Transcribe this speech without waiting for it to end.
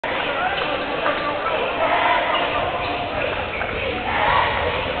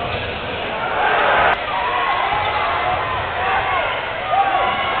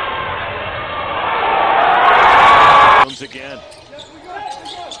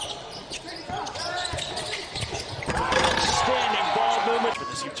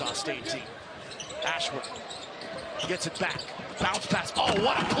State team. Ashworth gets it back. Bounce pass. Oh,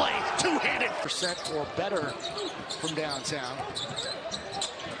 what a play. Two-handed. % or better from downtown.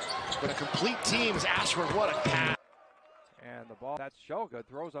 But a complete team is Ashworth. What a pass. And the ball, that's Shoga,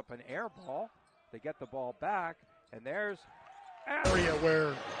 throws up an air ball. They get the ball back, and there's area where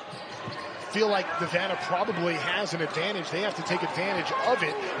I feel like Nevada probably has an advantage. They have to take advantage of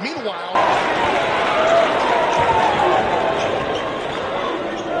it. Meanwhile,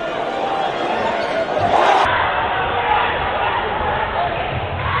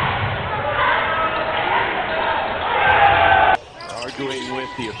 arguing with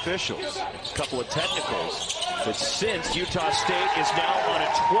the officials. A couple of technicals. But since Utah State is now on a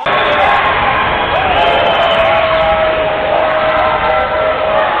 12.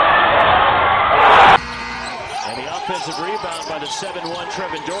 And the offensive rebound by the 7-1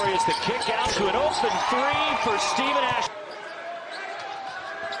 Trevendorius. The kick out to an open three for Stephen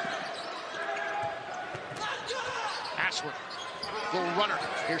Ashworth. Little runner.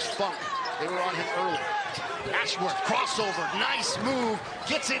 Here's Funk. They were on him early. Ashworth, crossover, nice move,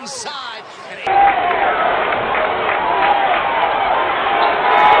 gets inside.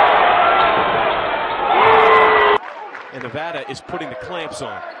 And Nevada is putting the clamps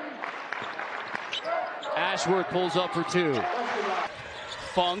on. Ashworth pulls up for two.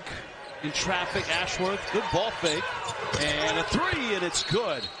 Funk in traffic. Ashworth, good ball fake. And a three, and it's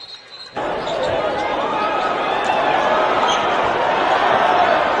good.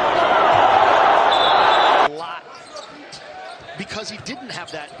 Because he didn't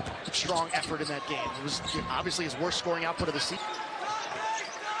have that strong effort in that game. It was obviously his worst scoring output of the season.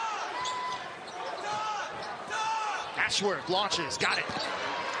 Ashworth launches, got it.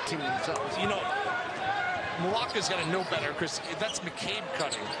 You know, Morocco's got to know better because that's McCabe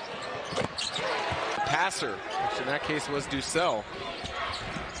cutting. Passer, which in that case was Ducell.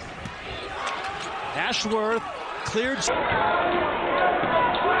 Ashworth cleared.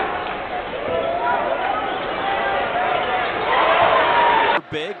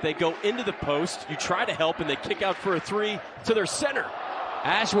 Big, they go into the post, you try to help, and they kick out for a three to their center.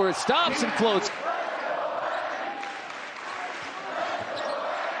 Ashworth stops and floats.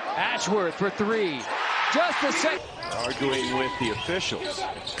 Ashworth for three. Just a second. Arguing with the officials.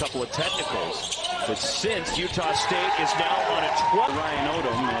 A couple of technicals. But since Utah State is now on a 12. Ryan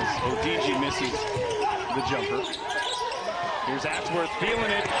Odom as ODG misses the jumper. Here's Ashworth feeling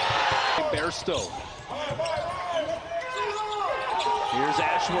it. Bairstow. Here's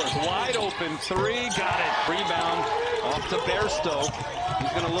Ashworth, wide open three, got it. Rebound off to Bairstow.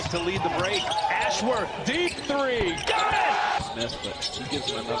 He's going to look to lead the break. Ashworth, deep three, got it! Smith, but he gives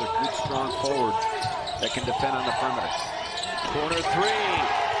him another good, strong forward that can defend on the perimeter. Corner three.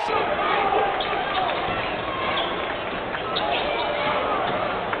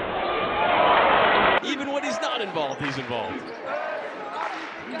 Even when he's not involved, he's involved.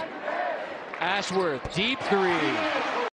 Ashworth, deep three.